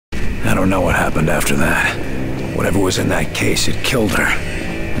I don't know what happened after that. Whatever was in that case, it killed her.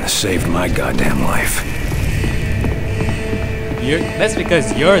 And it saved my goddamn life. That's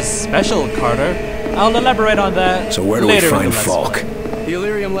because you're special, Carter. I'll elaborate on that. So where do we find Falk? The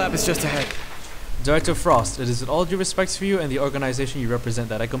Illyrium lab is just ahead. Director Frost, it is with all due respect for you and the organization you represent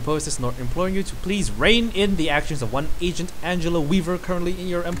that I compose this note imploring you to please rein in the actions of one Agent Angela Weaver currently in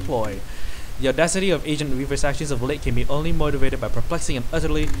your employ. The audacity of Agent Weaver's actions of late can be only motivated by perplexing and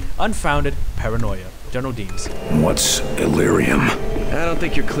utterly unfounded paranoia. General Deems. What's Illyrium? I don't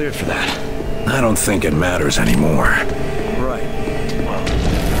think you're cleared for that. I don't think it matters anymore. Right. Well,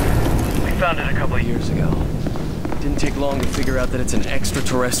 we found it a couple of years ago. Didn't take long to figure out that it's an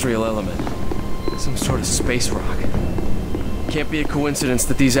extraterrestrial element. Some sort of space rock. Can't be a coincidence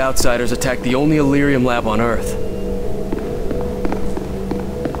that these outsiders attacked the only Illyrium lab on Earth.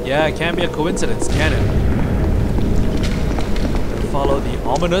 Yeah, it can't be a coincidence, can it? Follow the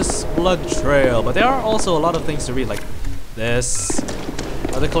ominous blood trail, but there are also a lot of things to read, like this.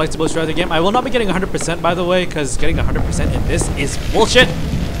 Other collectibles throughout the game. I will not be getting 100% by the way, because getting 100% in this is bullshit.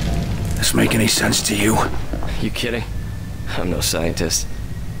 This make any sense to you? You kidding? I'm no scientist.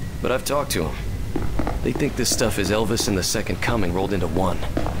 But I've talked to them. They think this stuff is Elvis and the Second Coming rolled into one.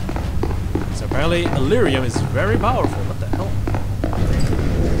 So apparently Illyrium is very powerful. What the hell?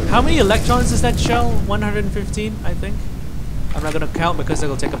 How many electrons is that shell? 115, I think. I'm not gonna count because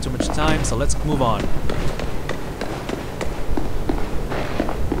it'll take up too much time, so let's move on.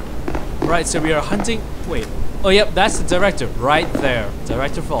 Right, so we are hunting... Wait. Oh, yep, that's the director. Right there.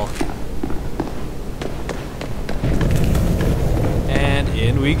 Director Falk. And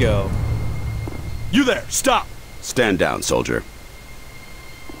in we go. You there! Stop! Stand down, soldier.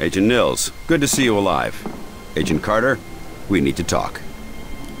 Agent Nils, good to see you alive. Agent Carter, we need to talk.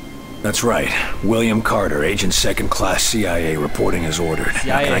 That's right. William Carter, Agent Second Class CIA, reporting as ordered.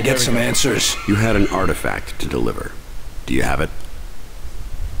 Now, can I get some answers? You had an artifact to deliver. Do you have it?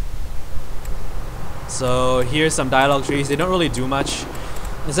 So here's some dialogue trees. They don't really do much.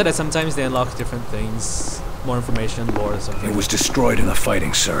 Instead that sometimes they unlock different things. More information, lore, or something. It was destroyed in the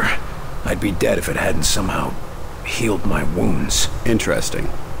fighting, sir. I'd be dead if it hadn't somehow healed my wounds. Interesting.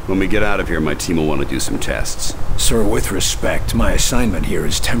 When we get out of here, my team will want to do some tests. Sir, with respect, my assignment here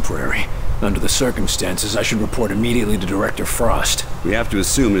is temporary. Under the circumstances, I should report immediately to Director Frost. We have to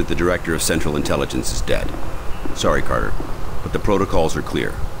assume that the Director of Central Intelligence is dead. Sorry, Carter, but the protocols are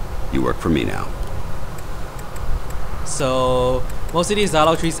clear. You work for me now. So most of these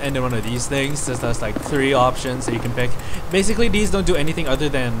dialogue trees end in one of these things. There's like 3 options that you can pick. Basically, these don't do anything other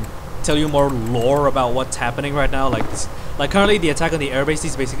than tell you more lore about what's happening right now. Like currently, the attack on the airbase.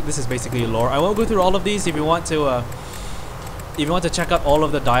 This is basically lore. I won't go through all of these. If you want to check out all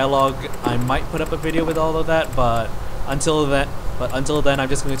of the dialogue, I might put up a video with all of that. But until then, I'm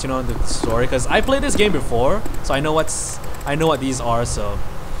just going to let you know the story because I played this game before, so I know what these are. So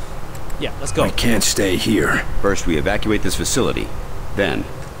yeah, let's go. I can't stay here. First, we evacuate this facility. Then,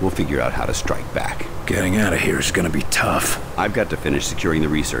 we'll figure out how to strike back. Getting out of here is gonna be tough. I've got to finish securing the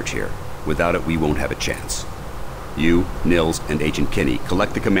research here. Without it, we won't have a chance. You, Nils, and Agent Kinney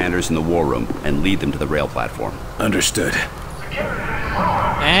collect the commanders in the war room and lead them to the rail platform. Understood.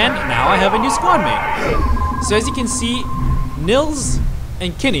 And now I have a new squad mate. So as you can see, Nils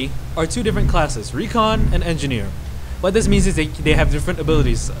and Kinney are 2 different classes, Recon and Engineer. What this means is they have different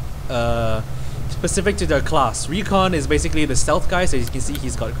abilities specific to their class. Recon is basically the stealth guy, so as you can see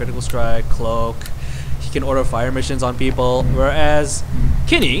he's got critical strike, cloak, he can order fire missions on people, whereas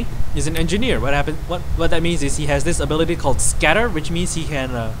Kinney is an engineer. What that means is he has this ability called scatter, which means he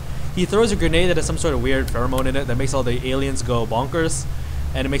can he throws a grenade that has some sort of weird pheromone in it that makes all the aliens go bonkers,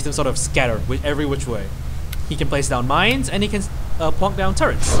 and it makes them sort of scatter every which way. He can place down mines and he can plonk down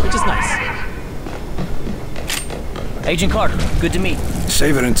turrets, which is nice. Agent Carter, good to meet.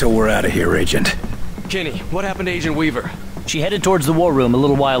 Save it until we're out of here, Agent. Kenny, what happened to Agent Weaver? She headed towards the war room a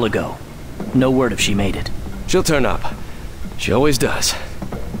little while ago. No word if she made it. She'll turn up. She always does.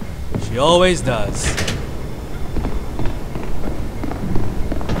 She always does.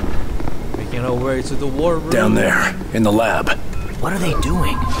 Making our way to the war room. Down there, in the lab. What are they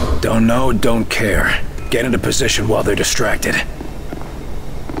doing? Don't know, don't care. Get into position while they're distracted.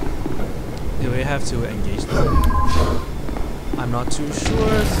 Do we have to engage them? I'm not too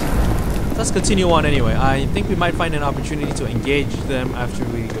sure. Let's continue on anyway. I think we might find an opportunity to engage them after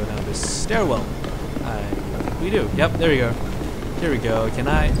we go down this stairwell. I think we do. Yep, there we go. Here we go. Can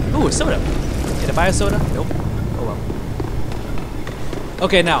I... Ooh, a soda. Can I buy a soda? Nope. Oh well.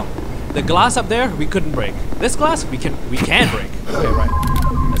 Okay, now. The glass up there, we couldn't break. This glass, we can break. Okay, right.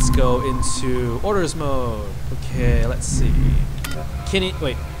 Let's go into orders mode. Okay, let's see. Kinney...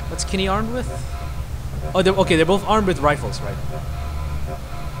 Wait. What's Kinney armed with? Oh, they're both armed with rifles, right?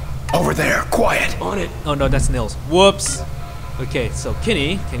 Over there, quiet. On it. Oh no, that's Nils. Whoops. Okay, so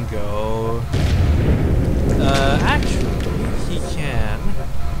Kinney can go. Actually, he can.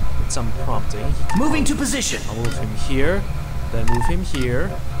 With some prompting. Moving to position. I'll move him here, then move him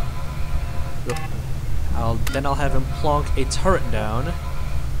here. Then I'll have him plonk a turret down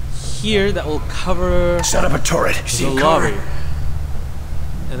here that will cover Set up a turret. the See, lobby. Carter.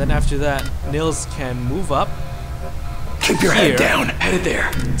 And then after that, Nils can move up, Keep your head down. Headed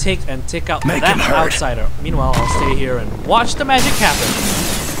there. take out Make that him hurt. outsider. Meanwhile, I'll stay here and watch the magic happen.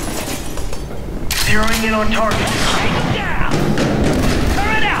 Zeroing in on target. Take him down!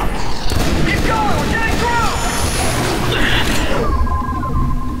 Turn it out! Keep going! We're getting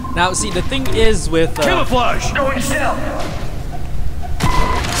through! Now, see, the thing is with Camouflage! Going stealth!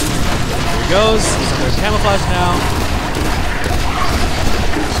 There goes. So there's camouflage now.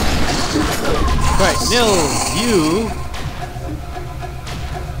 Right, Nils,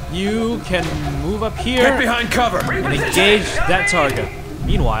 you can move up here Get behind cover! and engage that target.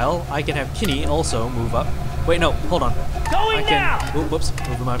 Meanwhile, I can have Kinney also move up. Wait, no, hold on. Going now! Whoops,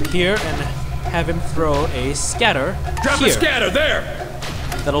 move him up here and have him throw a scatter Drop here. a scatter there!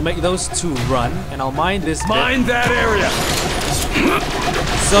 That'll make those two run, and I'll mine this Mind that area! bit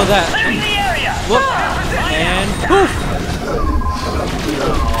so that Clearing the area! whoop and poof.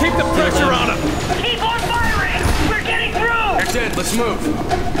 Keep the pressure on him! Keep on firing! We're getting through! That's it. Let's move.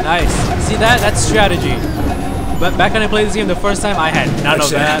 Nice. See that? That's strategy. But back when I played this game the first time, I had none That's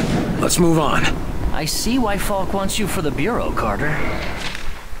of that. it. Let's move on. I see why Falk wants you for the Bureau, Carter.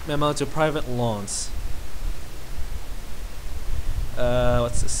 Memo to Private Lawns.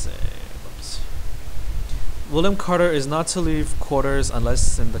 What's this say? Oops. William Carter is not to leave quarters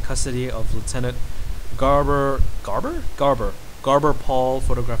unless in the custody of Lieutenant Garber Paul,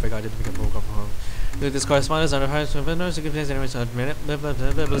 photographic identification. This correspondence under high vendors to give his minute.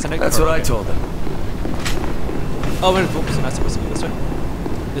 That's what I told him. Oh, wait, oops, I'm not supposed to go this way.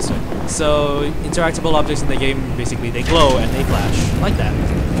 This way. So, interactable objects in the game, basically, they glow and they flash. Like that.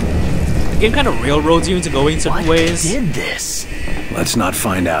 The game kind of railroads you into going certain ways. Did this? Let's not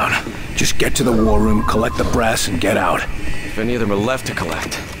find out. Just get to the war room, collect the brass, and get out. If any of them are left to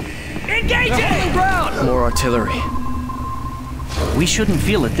collect. Engaging! Ground! More artillery. We shouldn't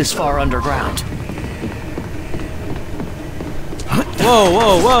feel it this far underground. Whoa,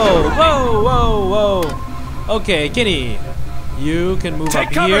 whoa, whoa, whoa, whoa, whoa. Okay, Kinney, you can move Take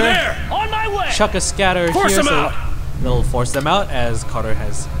up cover here. there! On my way! Chuck a scatter Force here them so out. they'll force them out, as Carter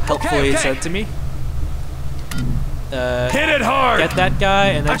has helpfully okay. said to me. Hit it hard! Get that guy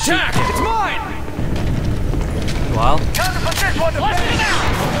and then Attack! shoot him. It's mine! Meanwhile, Time to put this one to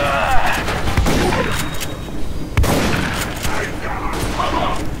bed!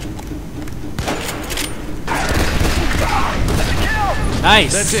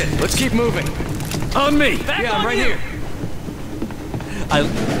 nice. That's it. Let's keep moving. On me! Yeah, I'm right here.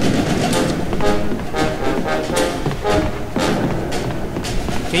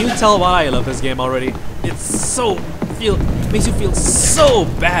 Can you tell why I love this game already? It's so makes you feel so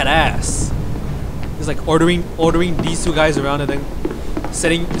badass. It's like ordering these two guys around and then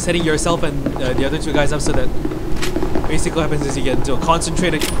setting yourself and the other two guys up so that basically what happens is you get into a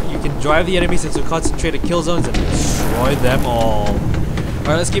concentrated. You can drive the enemies into concentrated kill zones and destroy them all. All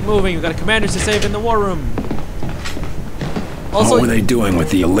right, let's keep moving. We've got commanders to save in the war room. Also, What were they doing with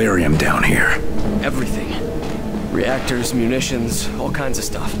the Illyrium down here? Everything. Reactors, munitions, all kinds of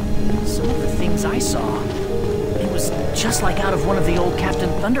stuff. Some of the things I saw, it was just like out of one of the old Captain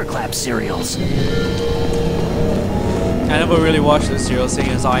Thunderclap serials. I never really watched this serial, seeing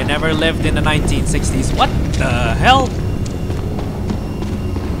as I never lived in the 1960s. What the hell?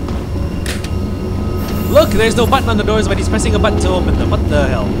 Look, there's no button on the doors, but he's pressing a button to open them. What the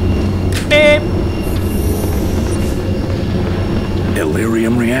hell? Beep!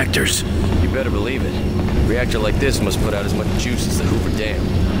 Illyrium reactors. You better believe it. A reactor like this must put out as much juice as the Hoover Dam.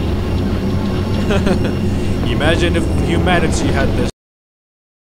 Imagine if humanity had the